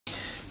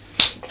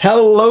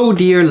Hello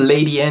dear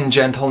lady and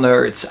gentle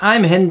nerds,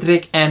 I'm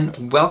Hendrik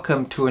and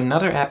welcome to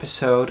another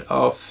episode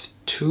of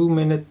 2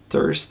 Minute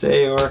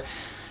Thursday, or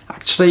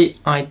actually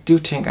I do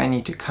think I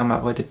need to come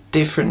up with a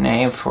different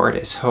name for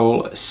this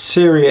whole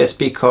series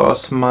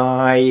because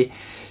my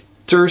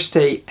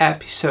Thursday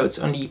episodes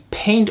on the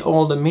Paint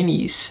All the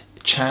Minis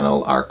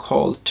channel are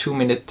called 2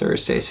 Minute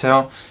Thursday,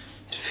 so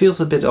it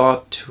feels a bit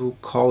odd to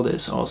call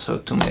this also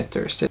 2 Minute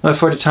Thursday. But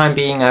for the time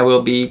being I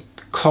will be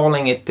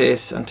calling it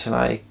this until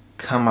I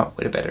come up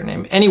with a better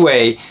name.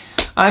 Anyway,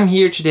 I'm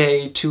here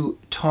today to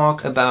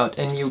talk about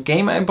a new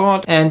game I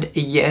bought, and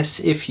yes,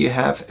 if you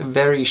have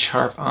very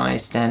sharp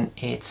eyes, then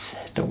it's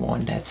the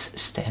one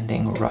that's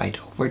standing right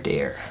over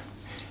there.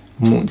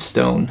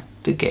 Moonstone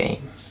the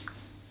game.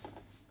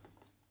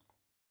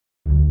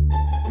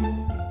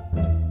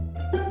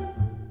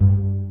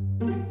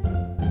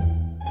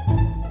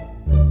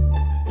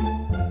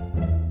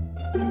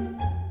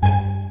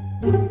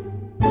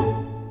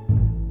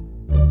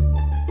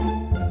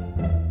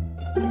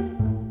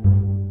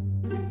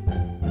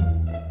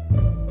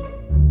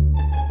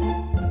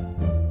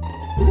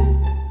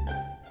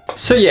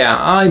 So yeah,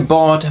 I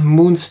bought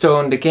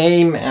Moonstone the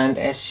game, and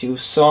as you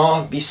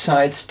saw,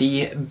 besides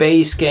the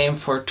base game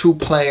for 2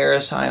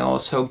 players, I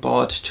also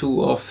bought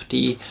 2 of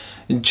the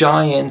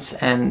giants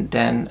and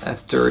then a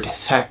 3rd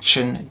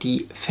faction,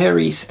 the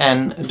fairies,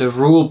 and the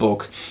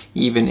rulebook,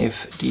 even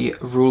if the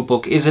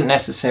rulebook isn't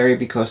necessary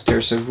because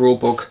there's a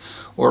rulebook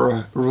or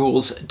a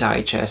rules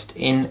digest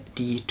in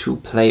the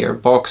 2-player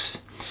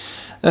box.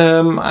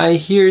 I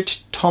heard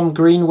Tom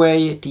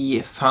Greenway, the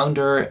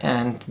founder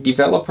and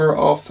developer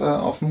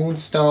of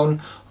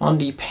Moonstone, on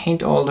the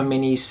Paint All the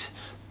Minis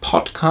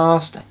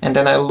podcast, and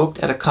then I looked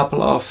at a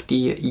couple of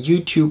the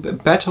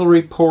YouTube battle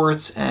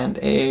reports and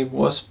I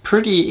was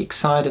pretty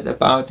excited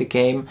about the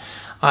game.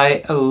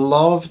 I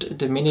loved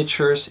the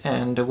miniatures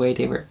and the way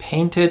they were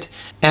painted,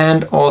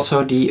 and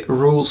also the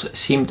rules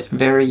seemed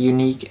very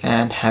unique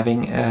and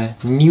having a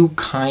new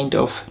kind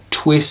of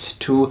twist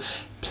to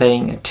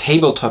playing a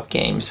tabletop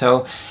game.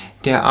 So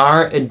there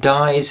are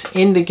dice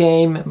in the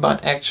game,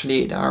 but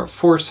actually there are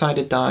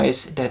 4-sided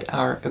dice that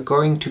are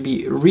going to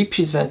be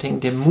representing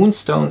the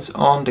moonstones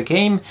on the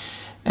game,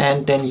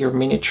 and then your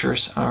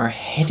miniatures are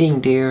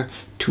heading there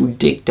to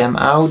dig them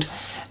out,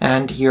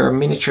 and your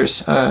miniatures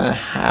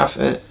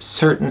have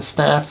certain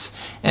stats,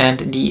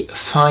 and the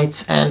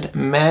fights and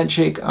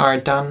magic are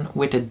done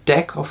with a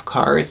deck of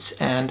cards.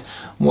 And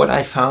what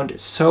I found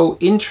so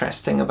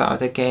interesting about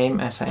the game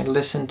as I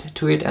listened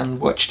to it and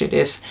watched it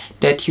is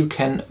that you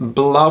can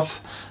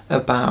bluff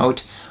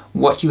about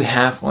what you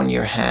have on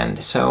your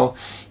hand. So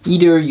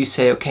either you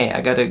say, okay,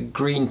 I got a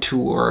green 2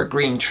 or a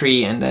green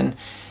 3, and then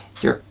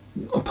your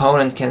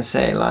opponent can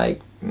say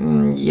like,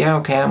 yeah,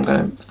 okay, I'm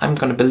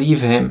gonna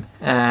believe him.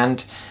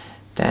 And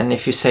then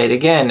if you say it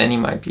again, then he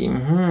might be,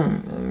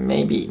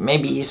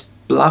 maybe he's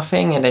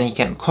bluffing, and then he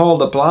can call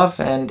the bluff.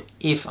 And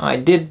if I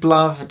did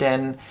bluff,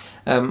 then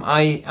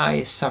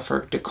I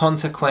suffer the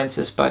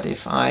consequences. But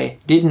if I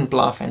didn't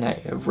bluff and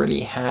I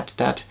really had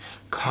that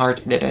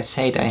card that I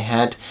said I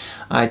had,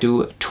 I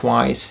do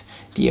twice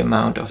the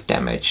amount of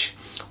damage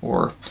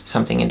or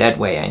something in that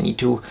way. I need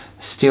to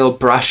still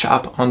brush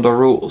up on the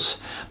rules.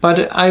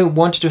 But I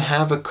wanted to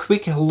have a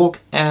quick look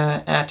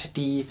at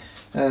the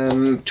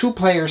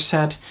 2-player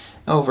set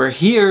over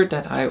here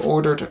that I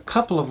ordered a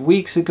couple of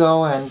weeks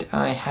ago, and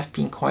I have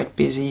been quite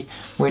busy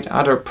with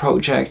other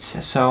projects,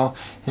 so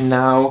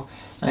now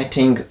I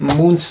think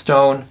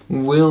Moonstone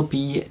will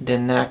be the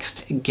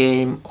next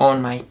game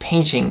on my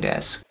painting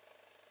desk.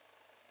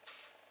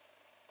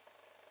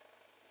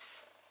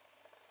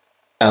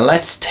 Now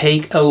let's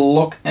take a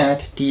look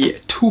at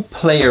the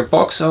 2-player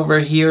box over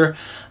here.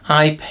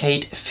 I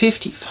paid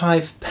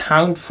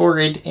 £55 for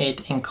it.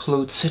 It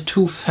includes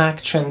 2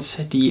 factions,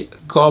 the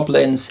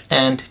goblins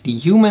and the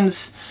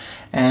humans,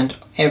 and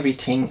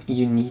everything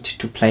you need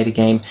to play the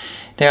game.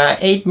 There are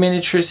 8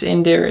 miniatures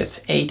in there.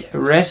 It's 8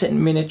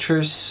 resin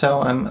miniatures,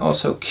 so I'm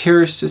also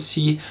curious to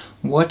see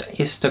what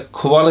is the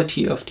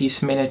quality of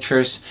these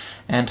miniatures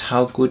and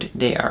how good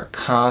they are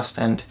cast.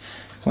 And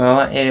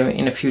well,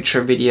 in a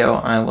future video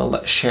I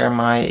will share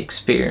my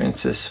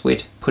experiences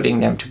with putting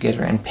them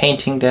together and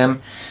painting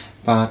them.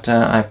 But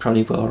I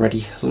probably will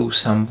already lose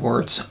some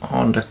words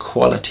on the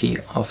quality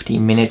of the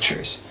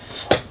miniatures.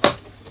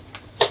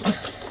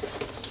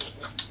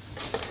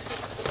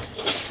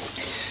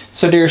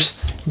 So there's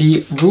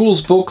the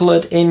rules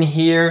booklet in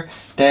here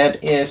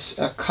that is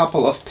a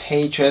couple of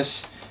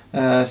pages,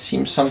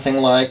 seems something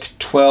like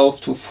 12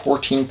 to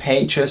 14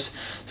 pages,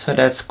 so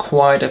that's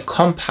quite a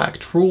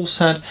compact rule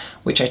set,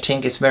 which I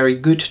think is very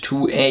good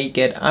to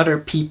get other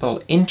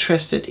people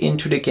interested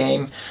into the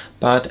game.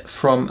 But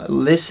from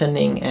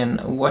listening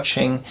and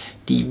watching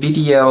the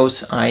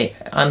videos, I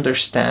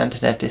understand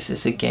that this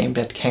is a game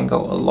that can go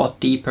a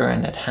lot deeper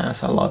and that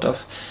has a lot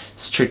of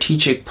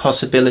strategic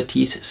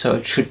possibilities, so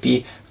it should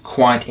be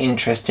quite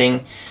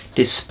interesting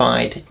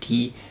despite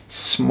the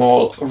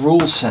small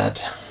rule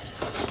set.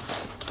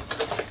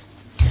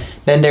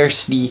 Then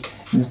there's the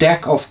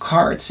deck of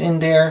cards in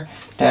there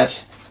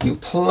that you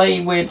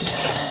play with.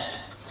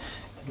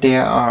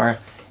 There are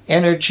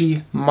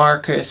energy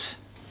markers,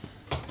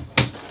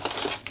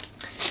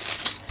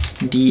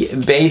 the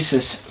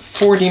bases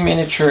for the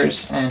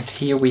miniatures, and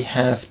here we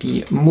have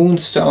the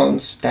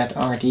moonstones that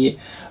are the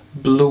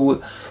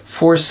blue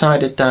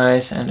 4-sided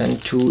dice and then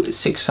 2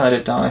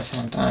 6-sided dice,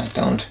 and I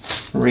don't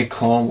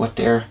recall what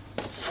they're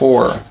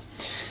for.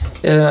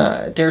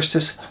 There's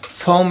this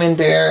foam in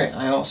there.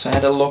 I also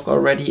had a look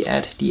already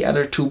at the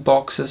other 2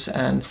 boxes,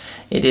 and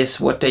it is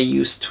what they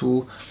use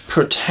to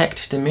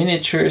protect the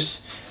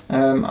miniatures.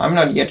 I'm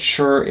not yet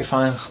sure if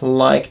I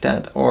like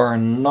that or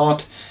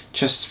not.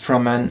 Just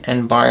from an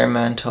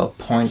environmental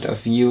point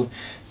of view,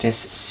 this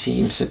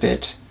seems a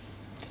bit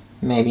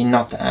maybe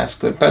not as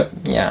good, but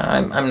yeah,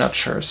 I'm not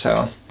sure,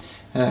 so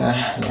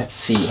let's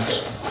see.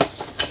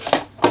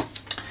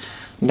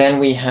 Then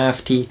we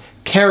have the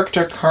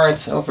character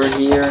cards over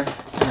here,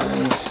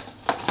 and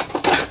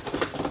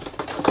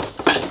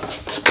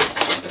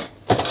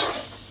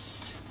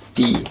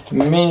the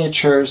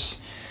miniatures,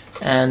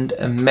 and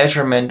a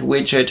measurement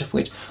widget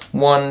with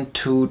 1,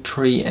 2,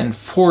 3 and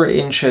 4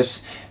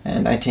 inches,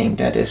 and I think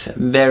that is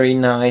very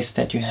nice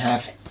that you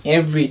have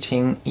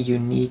everything you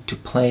need to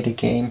play the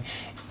game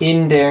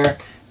in there.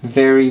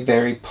 Very,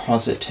 very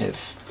positive.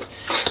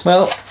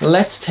 Well,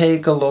 let's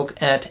take a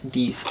look at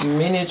these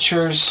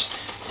miniatures.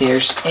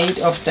 There's 8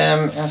 of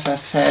them, as I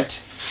said,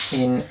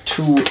 in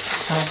 2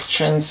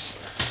 factions.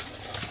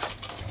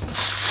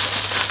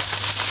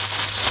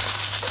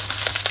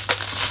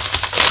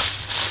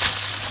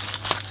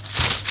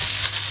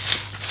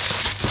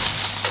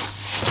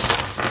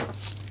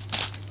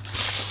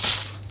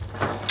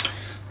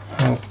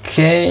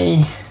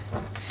 Okay,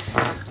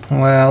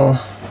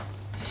 well,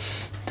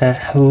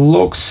 that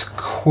looks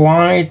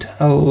quite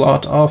a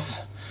lot of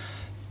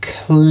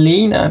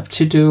cleanup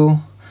to do,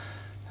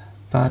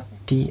 but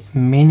the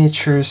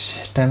miniatures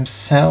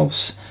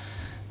themselves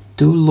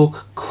do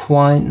look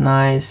quite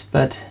nice,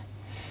 but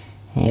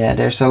yeah,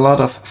 there's a lot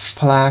of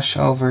flash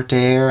over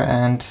there,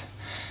 and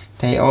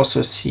they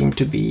also seem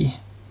to be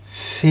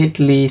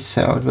fiddly,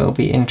 so it will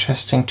be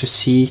interesting to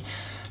see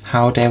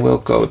how they will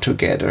go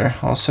together.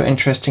 Also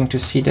interesting to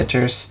see that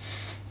there's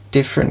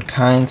different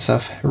kinds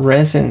of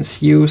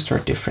resins used or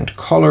different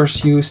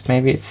colors used.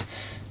 Maybe it's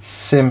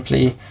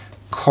simply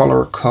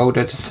color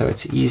coded, so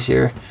it's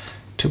easier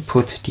to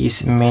put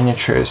these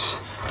miniatures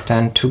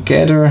then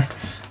together.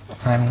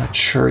 I'm not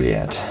sure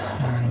yet.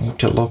 I need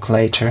to look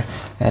later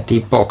at the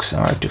box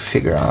art to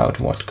figure out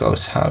what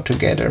goes how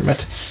together,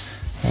 but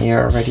here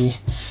already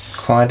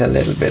quite a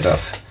little bit of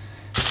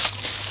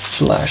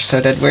flash. So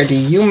that were the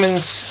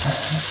humans,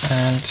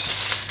 and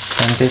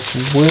this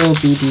will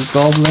be the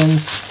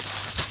goblins.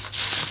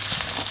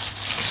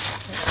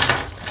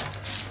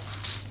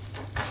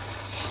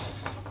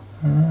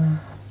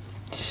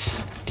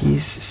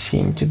 These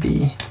seem to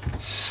be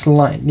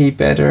slightly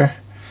better,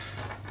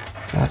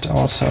 but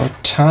also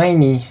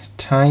tiny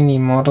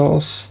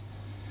models.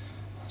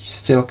 You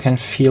still can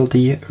feel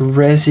the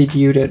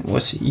residue that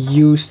was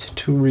used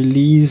to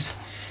release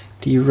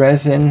the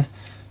resin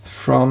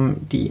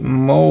from the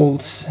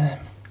molds.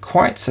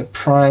 Quite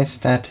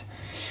surprised that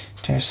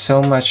there's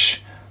so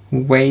much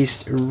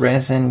waste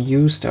resin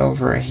used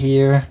over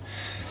here,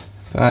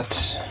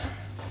 but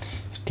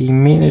the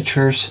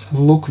miniatures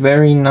look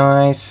very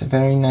nice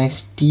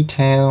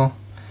detail.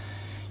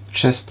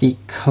 Just the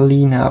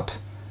cleanup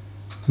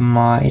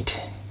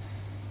might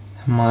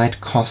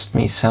cost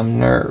me some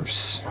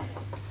nerves.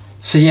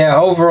 So yeah,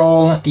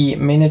 overall the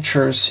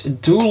miniatures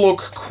do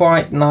look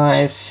quite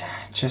nice.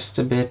 Just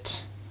a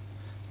bit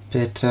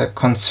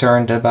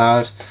concerned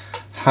about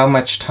how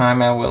much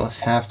time I will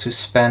have to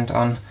spend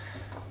on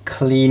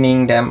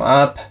cleaning them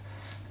up,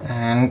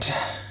 and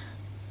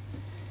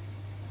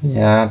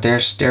yeah,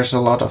 there's a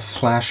lot of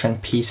flash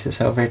and pieces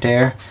over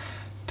there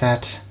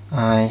that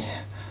I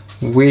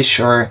wish,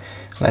 or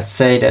let's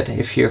say that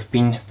if you've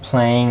been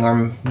playing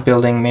or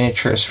building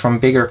miniatures from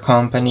bigger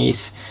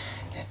companies,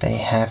 they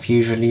have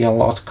usually a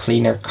lot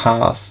cleaner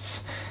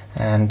casts,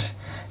 and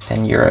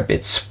then you're a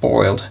bit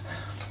spoiled.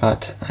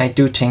 But I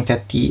do think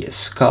that the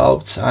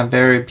sculpts are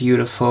very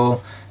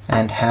beautiful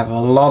and have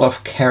a lot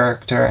of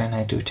character, and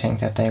I do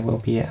think that they will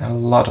be a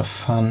lot of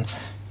fun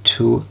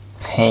to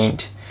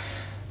paint.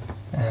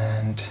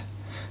 And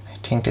I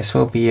think this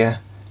will be a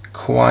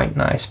quite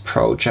nice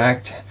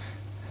project,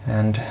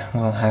 and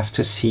we'll have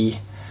to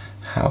see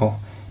how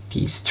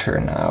these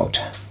turn out.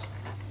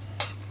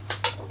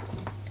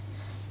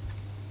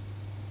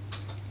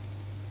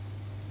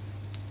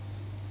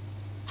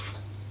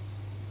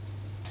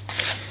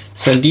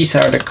 So these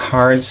are the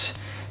cards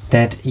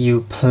that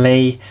you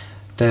play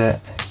the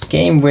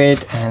game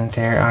with, and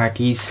there are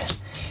these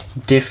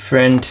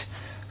different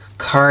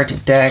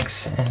card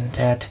decks and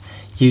that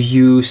you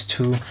use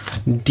to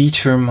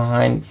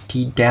determine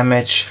the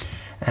damage,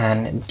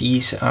 and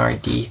these are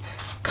the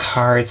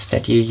cards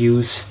that you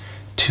use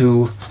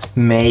to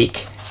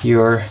make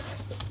your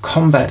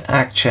combat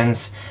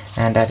actions,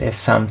 and that is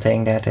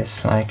something that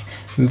is like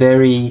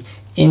very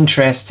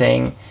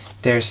interesting.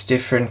 There's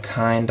different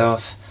kind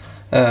of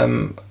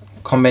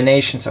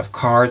combinations of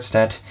cards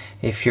that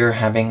if you're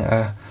having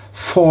a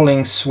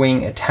falling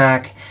swing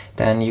attack,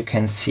 then you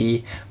can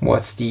see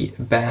what's the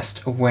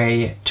best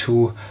way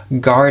to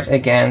guard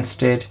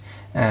against it,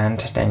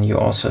 and then you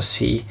also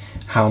see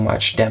how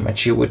much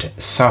damage you would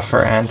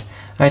suffer. And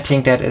I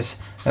think that is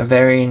a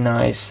very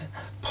nice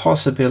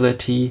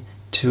possibility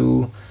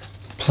to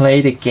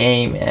play the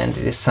game, and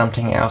it is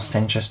something else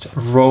than just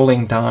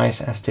rolling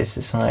dice, as this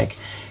is like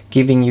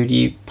giving you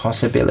the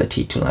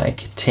possibility to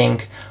like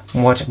think,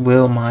 what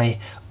will my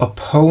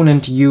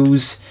opponent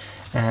use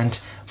and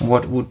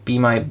what would be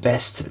my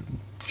best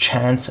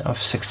chance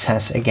of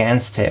success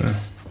against him.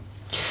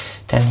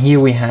 Then here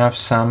we have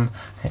some,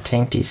 I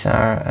think these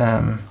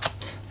are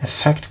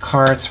effect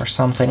cards or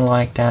something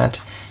like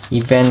that,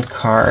 event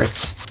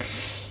cards.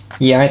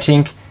 Yeah, I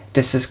think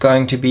this is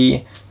going to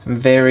be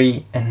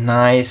very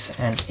nice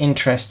and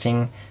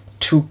interesting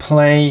to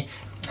play,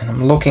 and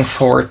I'm looking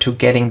forward to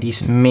getting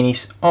these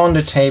minis on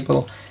the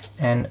table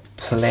and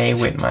play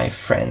with my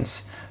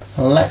friends.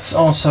 Let's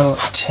also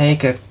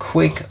take a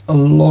quick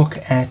look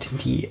at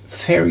the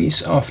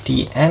fairies of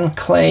the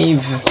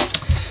Enclave.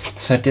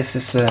 So this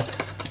is a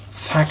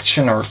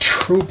faction or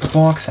troop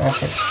box,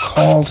 as it's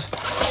called,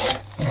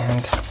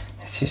 and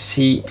as you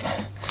see,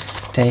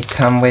 they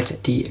come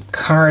with the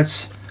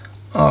cards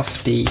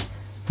of the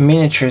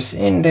miniatures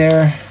in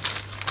there,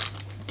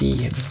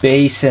 the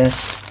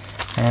bases,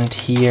 and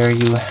here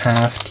you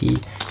have the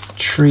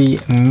 3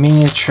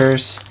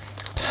 miniatures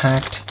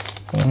packed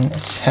in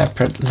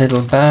separate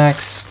little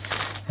bags,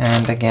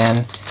 and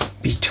again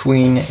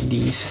between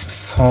these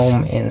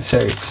foam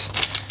inserts.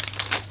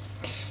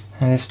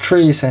 And this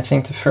 3 is, I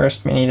think, the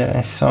first mini that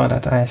I saw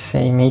that I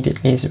say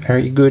immediately is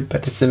very good,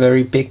 but it's a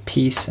very big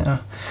piece. And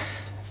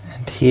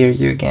here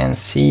you again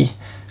see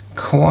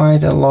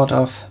quite a lot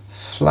of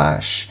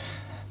flash,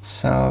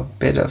 so a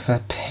bit of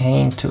a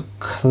pain to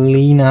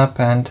clean up,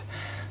 and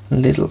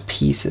little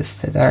pieces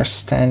that are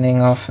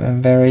standing off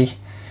very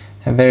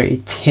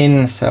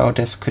thin, so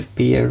this could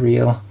be a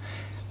real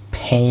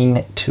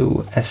pain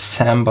to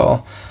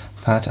assemble,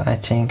 but I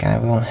think I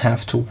will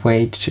have to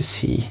wait to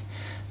see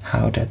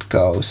how that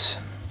goes.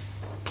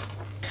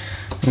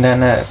 And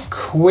then a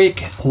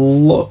quick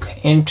look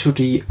into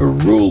the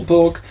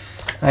rulebook.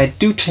 I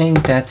do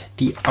think that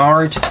the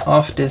art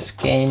of this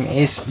game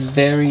is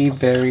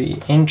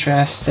very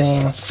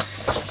interesting.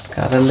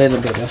 Got a little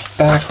bit of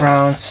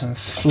background, some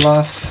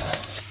fluff,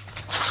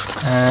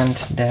 and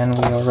then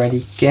we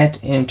already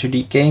get into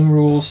the game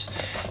rules.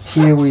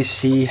 Here we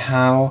see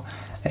how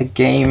a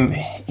game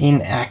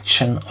in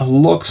action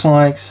looks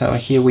like. So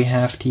here we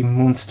have the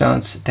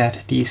moonstones that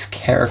these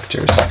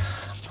characters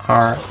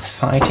are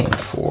fighting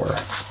for.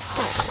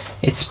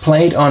 It's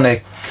played on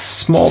a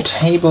small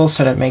table,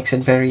 so that makes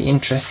it very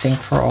interesting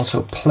for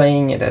also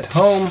playing it at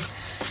home.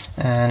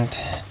 And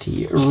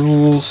the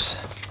rules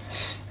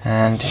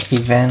and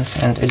events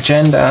and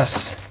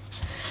agendas,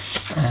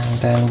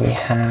 and then we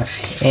have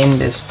in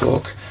this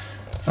book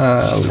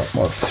a lot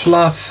more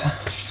fluff.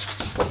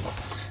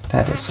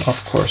 That is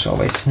of course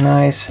always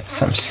nice.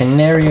 Some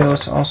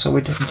scenarios also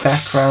with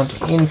background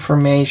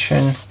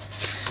information,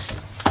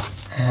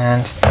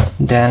 and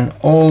then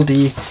all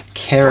the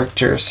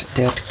characters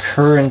that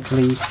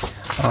currently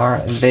are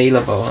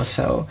available.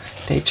 So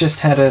they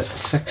just had a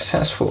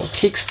successful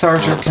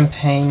Kickstarter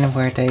campaign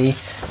where they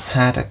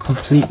had a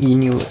completely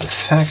new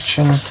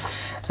faction,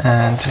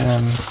 and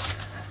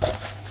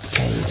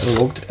they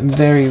looked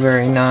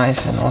very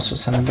nice, and also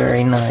some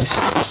very nice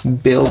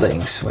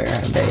buildings were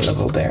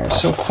available there.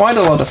 So quite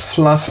a lot of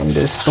fluff in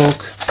this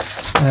book.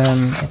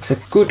 It's a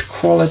good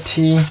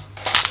quality.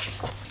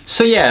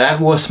 So yeah, that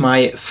was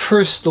my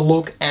first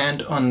look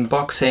and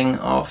unboxing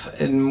of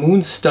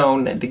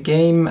Moonstone, the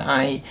game.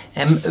 I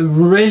am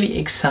really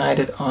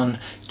excited on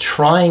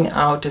trying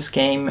out this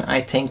game.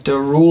 I think the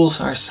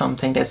rules are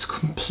something that's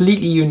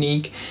completely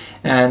unique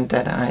and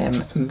that I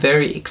am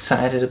very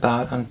excited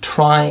about on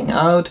trying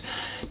out.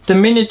 The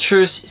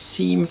miniatures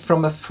seem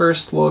from a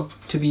first look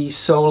to be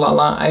so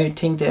la. I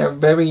think they are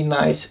very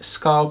nice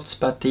sculpts,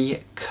 but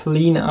the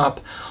cleanup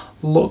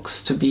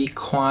looks to be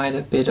quite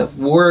a bit of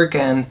work,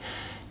 and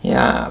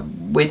yeah,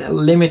 with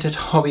limited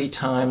hobby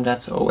time,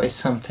 that's always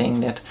something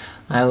that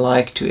I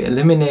like to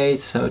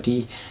eliminate. So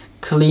the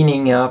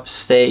cleaning up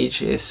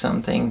stage is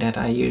something that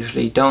I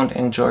usually don't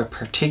enjoy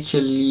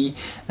particularly,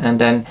 and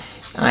then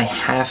I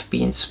have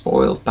been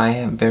spoiled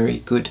by very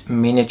good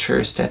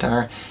miniatures that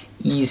are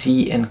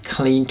easy and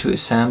clean to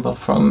assemble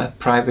from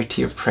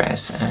Privateer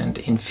Press and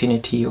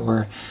Infinity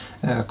or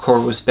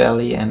Corvus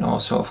Belli, and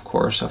also of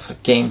course of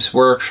Games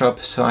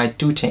Workshop. So I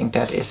do think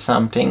that is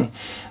something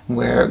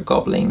where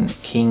Goblin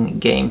King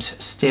Games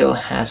still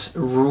has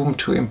room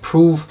to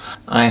improve.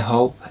 I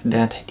hope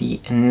that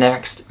the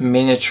next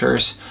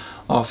miniatures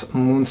of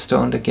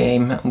Moonstone the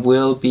game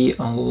will be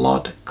a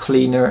lot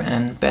cleaner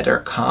and better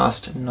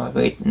cast,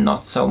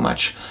 not so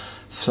much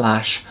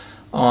flash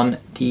on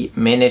the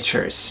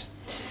miniatures.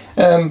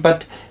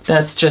 But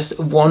that's just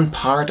one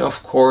part,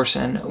 of course,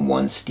 and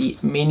once the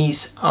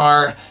minis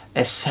are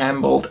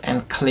assembled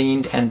and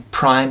cleaned and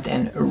primed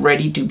and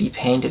ready to be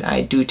painted,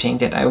 I do think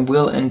that I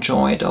will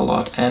enjoy it a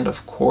lot. And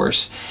of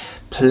course,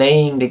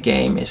 playing the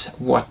game is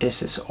what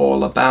this is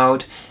all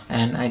about,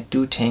 and I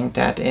do think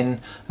that in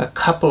a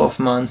couple of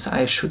months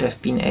I should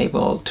have been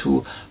able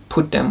to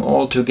put them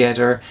all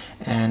together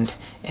and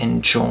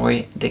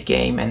enjoy the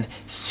game and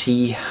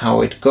see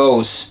how it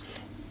goes.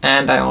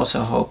 And I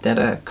also hope that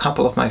a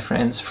couple of my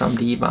friends from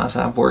the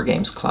Vasa War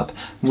Games Club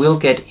will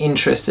get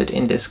interested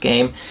in this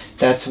game.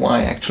 That's why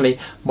I actually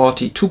bought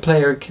the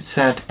 2-player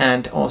set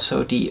and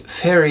also the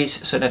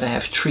fairies, so that I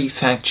have 3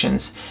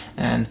 factions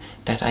and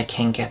that I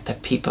can get the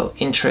people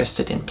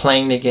interested in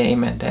playing the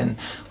game, and then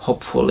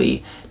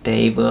hopefully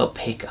they will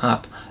pick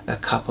up a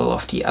couple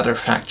of the other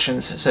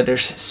factions. So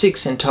there's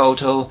 6 in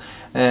total,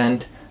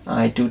 and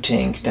I do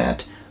think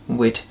that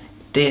with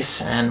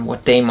this and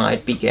what they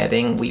might be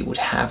getting, we would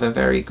have a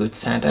very good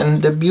set.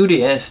 And the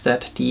beauty is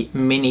that the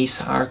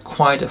minis are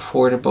quite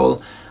affordable.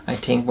 I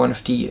think one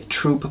of the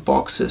troop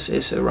boxes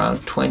is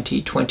around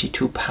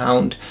 20-22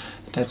 pound.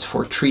 That's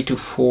for 3 to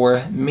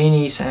 4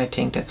 minis. I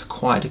think that's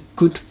quite a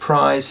good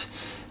price,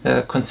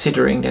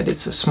 considering that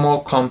it's a small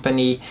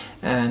company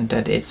and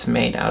that it's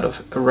made out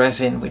of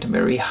resin with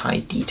very high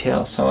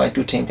detail. So I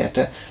do think that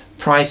the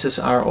prices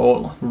are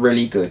all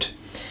really good.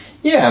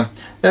 Yeah,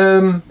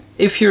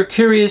 if you're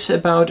curious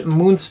about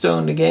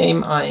Moonstone the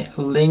game, I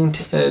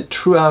linked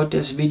throughout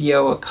this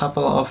video a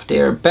couple of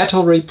their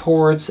battle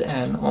reports,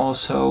 and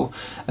also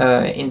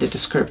in the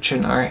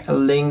description are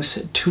links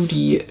to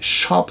the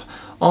shop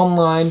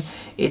online.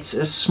 It's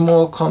a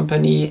small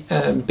company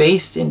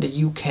based in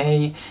the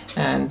UK,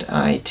 and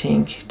I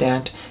think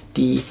that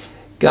the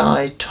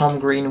guy Tom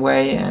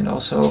Greenway and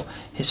also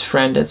his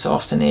friend that's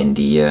often in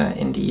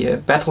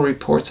the battle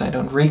reports, I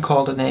don't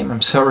recall the name,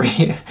 I'm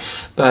sorry,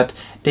 but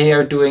they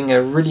are doing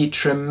a really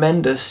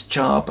tremendous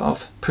job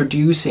of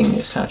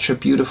producing such a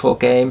beautiful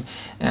game,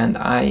 and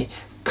I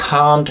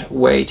can't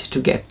wait to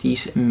get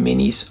these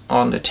minis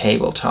on the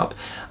tabletop.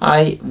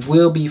 I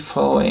will be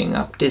following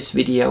up this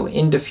video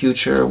in the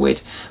future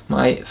with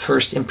my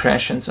first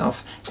impressions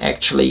of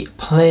actually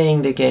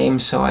playing the game,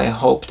 so I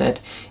hope that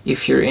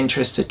if you're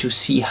interested to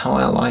see how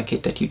I like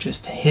it, that you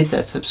just hit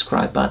that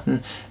subscribe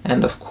button,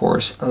 and of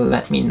course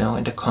let me know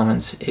in the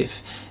comments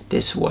if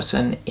this was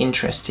an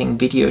interesting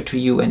video to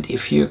you and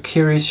if you're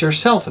curious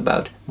yourself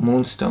about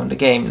Moonstone the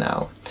game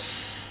now.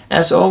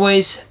 As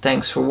always,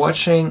 thanks for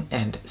watching,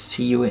 and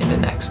see you in the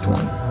next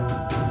one.